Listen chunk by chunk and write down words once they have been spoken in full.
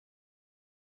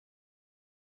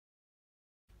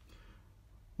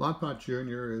LotBot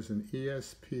Jr is an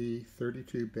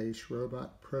ESP32 based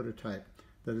robot prototype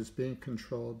that is being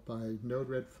controlled by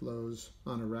Node-RED flows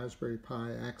on a Raspberry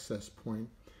Pi access point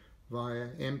via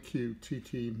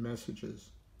MQTT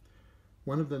messages.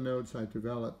 One of the nodes I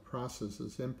developed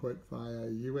processes input via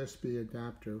a USB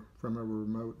adapter from a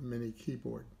remote mini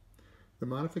keyboard. The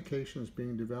modifications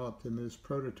being developed in this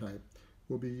prototype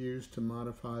will be used to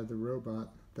modify the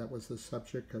robot that was the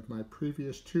subject of my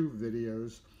previous two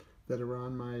videos that are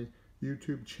on my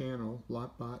YouTube channel,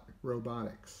 LotBot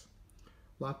Robotics.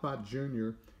 LotBot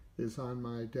Jr is on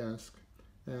my desk,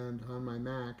 and on my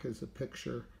Mac is a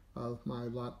picture of my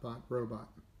LotBot Robot.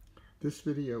 This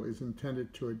video is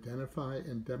intended to identify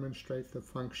and demonstrate the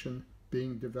function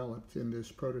being developed in this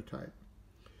prototype.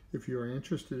 If you are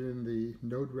interested in the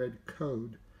Node-RED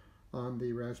code on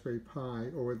the Raspberry Pi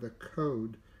or the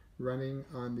code running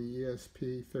on the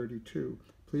ESP32,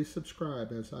 please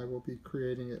subscribe, as I will be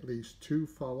creating at least 2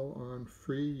 follow-on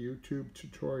free YouTube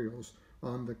tutorials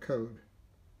on the code.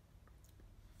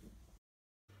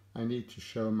 I need to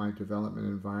show my development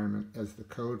environment, as the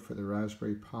code for the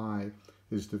Raspberry Pi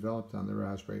is developed on the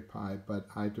Raspberry Pi, but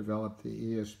I developed the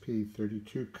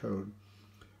ESP32 code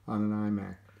on an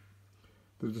iMac.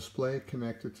 The display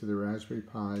connected to the Raspberry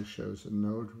Pi shows a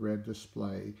Node-RED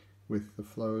display with the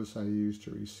flows I use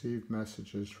to receive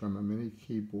messages from a mini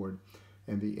keyboard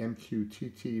and the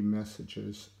MQTT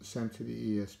messages sent to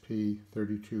the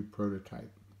ESP32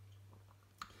 prototype.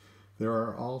 There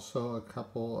are also a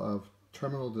couple of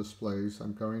terminal displays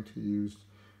I'm going to use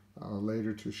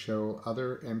later to show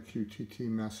other MQTT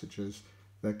messages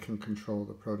that can control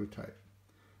the prototype.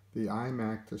 The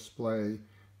iMac display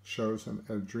shows an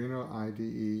Arduino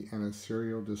IDE and a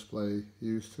serial display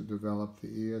used to develop the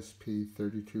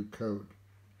ESP32 code.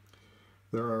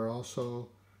 There are also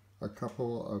a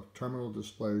couple of terminal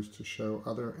displays to show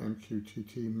other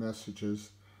MQTT messages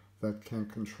that can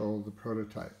control the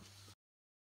prototype.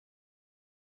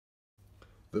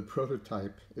 The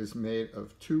prototype is made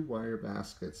of 2 wire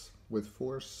baskets with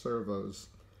 4 servos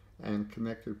and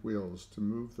connected wheels to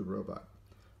move the robot,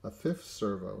 a 5th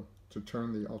servo to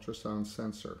turn the ultrasound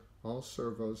sensor. All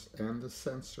servos and the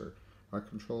sensor are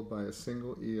controlled by a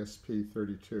single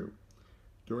ESP32.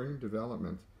 During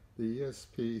development, the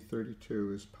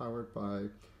ESP32 is powered by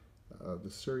the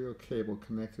serial cable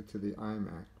connected to the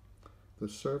iMac. The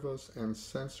servos and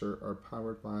sensor are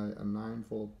powered by a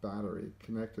 9-volt battery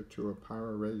connected to a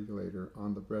power regulator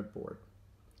on the breadboard.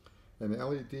 An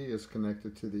LED is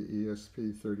connected to the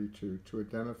ESP32 to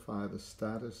identify the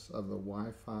status of the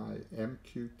Wi-Fi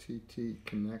MQTT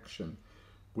connection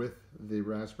with the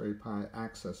Raspberry Pi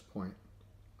access point.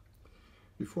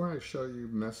 Before I show you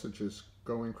messages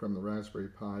going from the Raspberry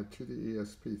Pi to the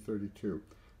ESP32,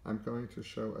 I'm going to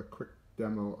show a quick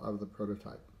demo of the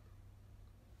prototype.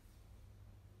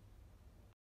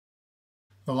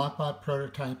 The LotBot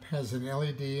prototype has an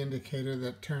LED indicator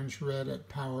that turns red at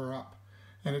power up,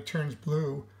 and it turns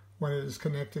blue when it is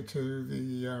connected to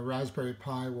the Raspberry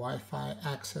Pi Wi-Fi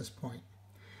access point,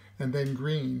 and then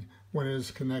green when it is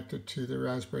connected to the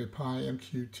Raspberry Pi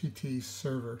MQTT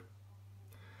server.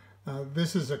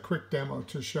 This is a quick demo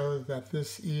to show that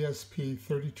this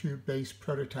ESP32 based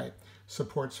prototype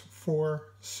supports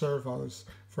 4 servos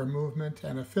for movement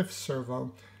and a 5th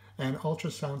servo and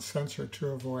ultrasound sensor to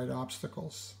avoid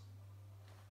obstacles.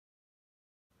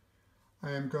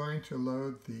 I am going to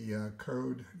load the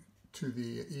code to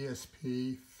the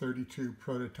ESP32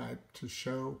 prototype to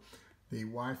show the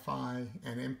Wi-Fi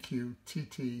and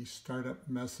MQTT startup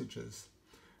messages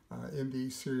in the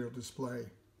serial display.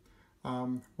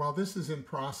 While this is in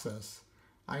process,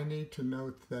 I need to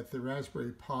note that the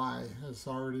Raspberry Pi has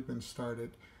already been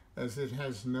started, as it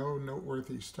has no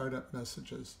noteworthy startup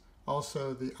messages.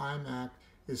 Also, the iMac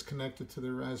is connected to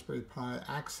the Raspberry Pi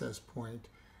access point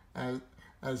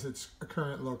as its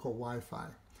current local Wi-Fi.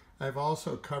 I've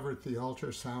also covered the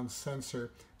ultrasound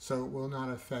sensor so it will not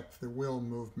affect the wheel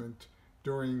movement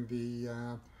during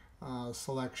the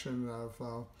selection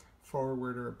of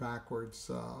forward or backwards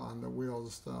on the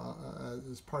wheels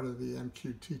as part of the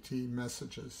MQTT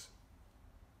messages.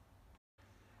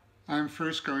 I'm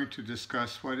first going to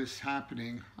discuss what is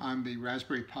happening on the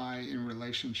Raspberry Pi in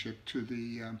relationship to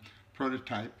the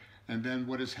prototype, and then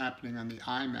what is happening on the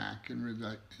iMac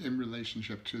in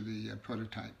relationship to the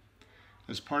prototype.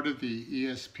 As part of the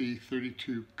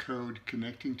ESP32 code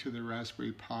connecting to the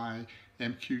Raspberry Pi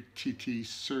MQTT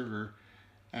server,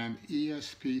 an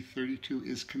ESP32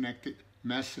 is connected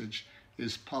message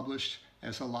is published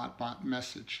as a LotBot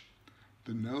message.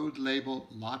 The node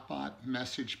labeled LotBot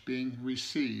message being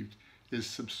received is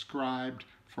subscribed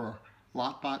for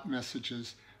LotBot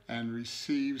messages and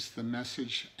receives the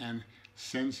message and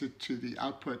sends it to the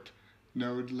output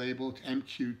node labeled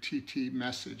MQTT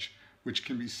message, which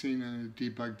can be seen in the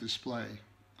debug display.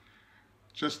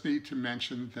 Just need to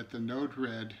mention that the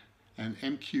Node-RED and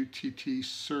MQTT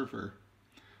server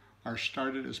are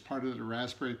started as part of the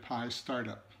Raspberry Pi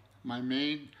startup. My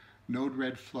main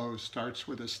Node-RED flow starts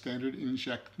with a standard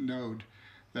inject node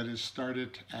that is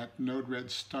started at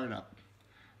Node-RED startup.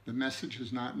 The message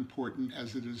is not important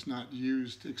as it is not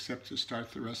used except to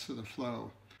start the rest of the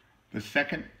flow. The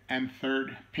second and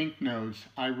third pink nodes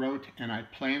I wrote, and I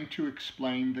plan to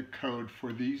explain the code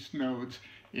for these nodes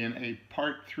in a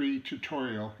Part 3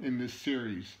 tutorial in this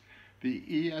series. The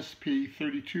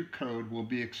ESP32 code will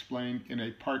be explained in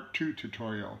a Part 2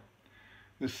 tutorial.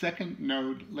 The second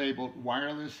node, labeled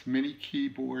Wireless Mini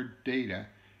Keyboard Data,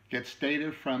 gets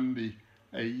data from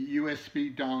a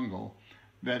USB dongle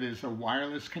that is a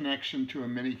wireless connection to a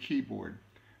mini keyboard.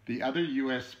 The other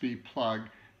USB plug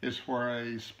is for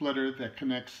a splitter that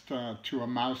connects to a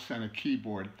mouse and a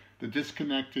keyboard. The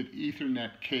disconnected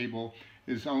Ethernet cable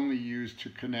is only used to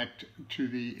connect to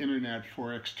the internet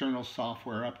for external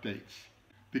software updates.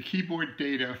 The keyboard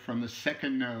data from the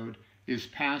second node is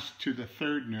passed to the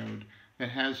third node that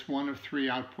has one of three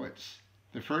outputs.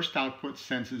 The first output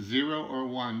sends a 0 or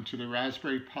 1 to the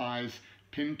Raspberry Pi's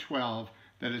pin 12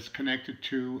 that is connected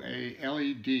to a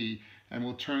LED and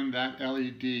will turn that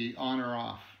LED on or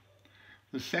off.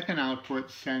 The second output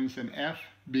sends an F,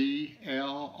 B,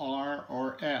 L, R,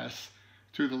 or S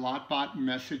to the LotBot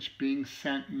message being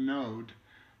sent node,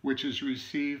 which is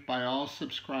received by all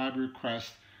subscribe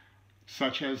requests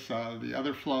such as the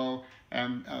other flow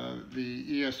and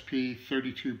the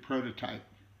ESP32 prototype.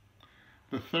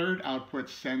 The third output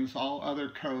sends all other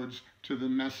codes to the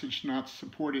message not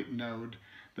supported node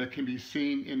that can be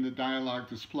seen in the dialog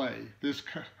display. This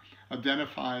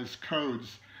identifies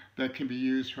codes that can be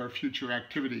used for future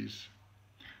activities.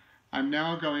 I'm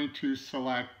now going to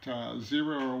select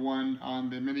 0 or 1 on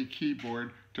the mini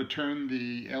keyboard to turn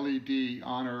the LED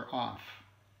on or off.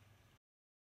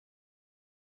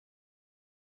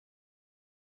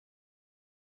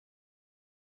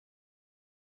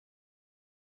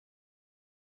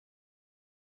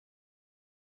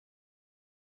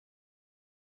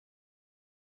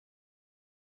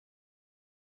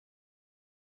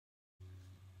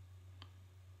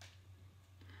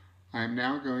 I am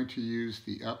now going to use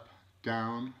the up,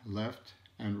 down, left,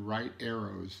 and right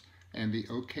arrows and the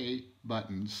OK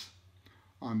buttons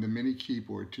on the mini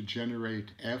keyboard to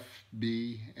generate F,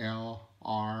 B, L,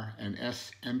 R, and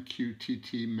S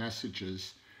MQTT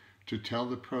messages to tell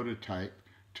the prototype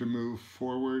to move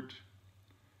forward,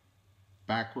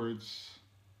 backwards,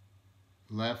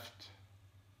 left,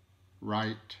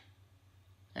 right,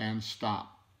 and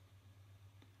stop.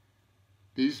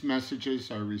 These messages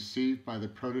are received by the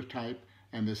prototype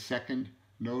and the second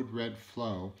Node-RED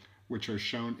flow, which are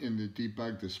shown in the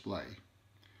debug display.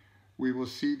 We will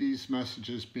see these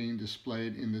messages being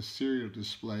displayed in the serial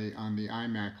display on the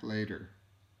iMac later.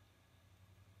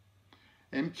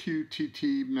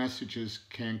 MQTT messages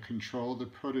can control the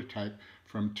prototype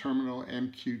from terminal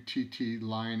MQTT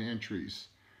line entries.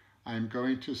 I am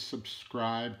going to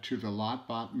subscribe to the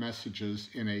LotBot messages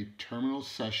in a terminal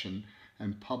session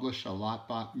and publish a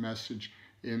LotBot message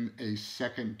in a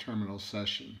second terminal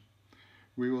session.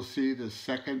 We will see the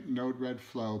second Node-RED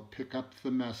flow pick up the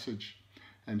message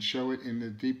and show it in the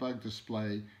debug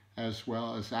display, as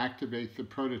well as activate the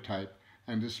prototype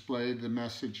and display the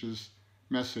message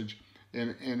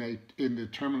in the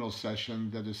terminal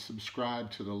session that is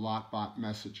subscribed to the LotBot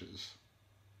messages.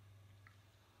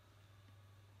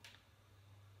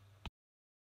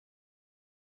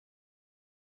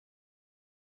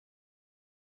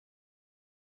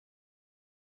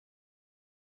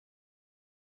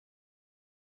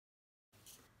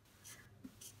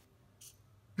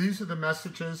 These are the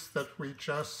messages that we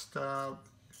just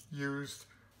used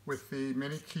with the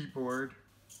mini keyboard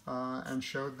and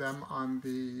showed them on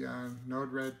the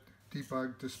Node-RED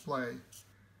debug display.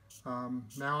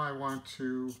 Now I want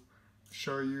to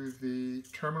show you the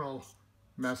terminal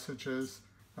messages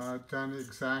done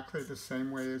exactly the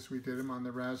same way as we did them on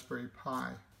the Raspberry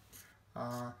Pi.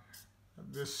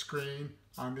 This screen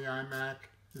on the iMac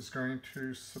is going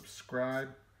to subscribe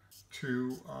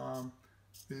to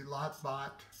the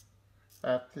LotBot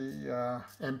at the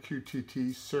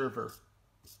MQTT server.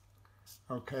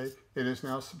 Okay, it is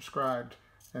now subscribed,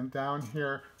 and down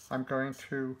here I'm going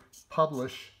to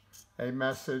publish a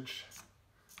message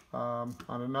on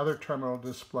another terminal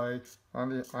display on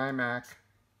the iMac.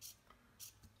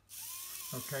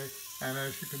 Okay, and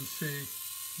as you can see,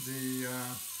 the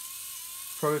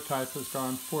prototype has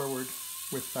gone forward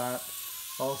with that.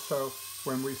 Also,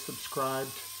 when we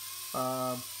subscribed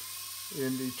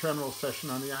in the terminal session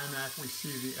on the iMac, we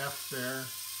see the F there.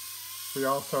 We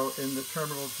also, in the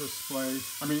terminal display,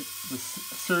 the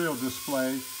serial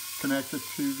display connected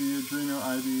to the Arduino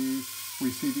IDE, we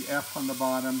see the F on the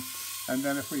bottom. And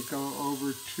then if we go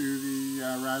over to the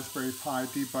Raspberry Pi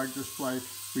debug display,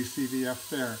 we see the F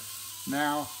there.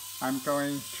 Now I'm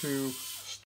going to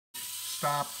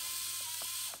stop.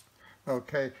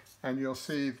 Okay, and you'll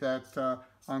see that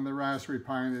on the Raspberry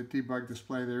Pi in the debug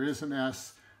display there is an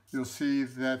S. You'll see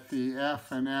that the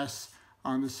F and S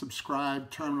on the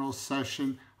subscribe terminal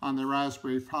session on the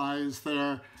Raspberry Pi is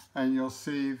there, and you'll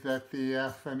see that the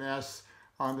F and S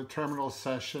on the terminal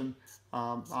session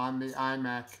on the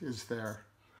iMac is there.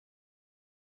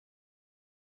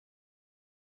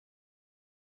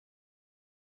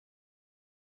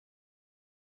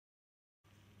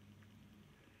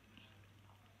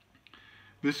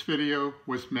 This video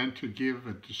was meant to give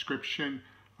a description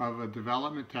of a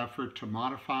development effort to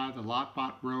modify the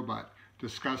LotBot Robot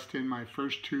discussed in my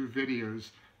first two videos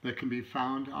that can be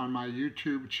found on my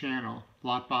YouTube channel,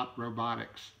 LotBot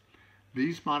Robotics.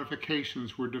 These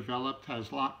modifications were developed as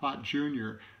LotBot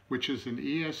Jr, which is an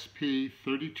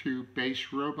ESP32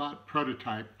 based robot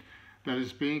prototype that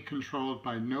is being controlled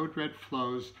by Node-RED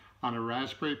flows on a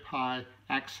Raspberry Pi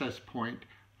access point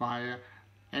via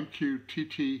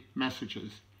MQTT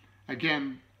messages.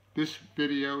 Again, this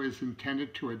video is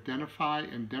intended to identify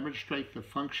and demonstrate the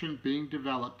function being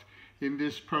developed in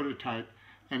this prototype,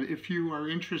 and if you are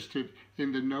interested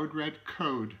in the Node-RED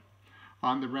code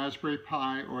on the Raspberry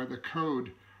Pi or the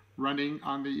code running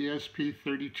on the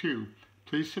ESP32,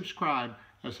 please subscribe,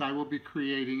 as I will be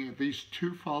creating at least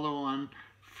 2 follow-on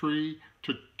free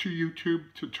to YouTube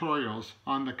tutorials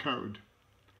on the code.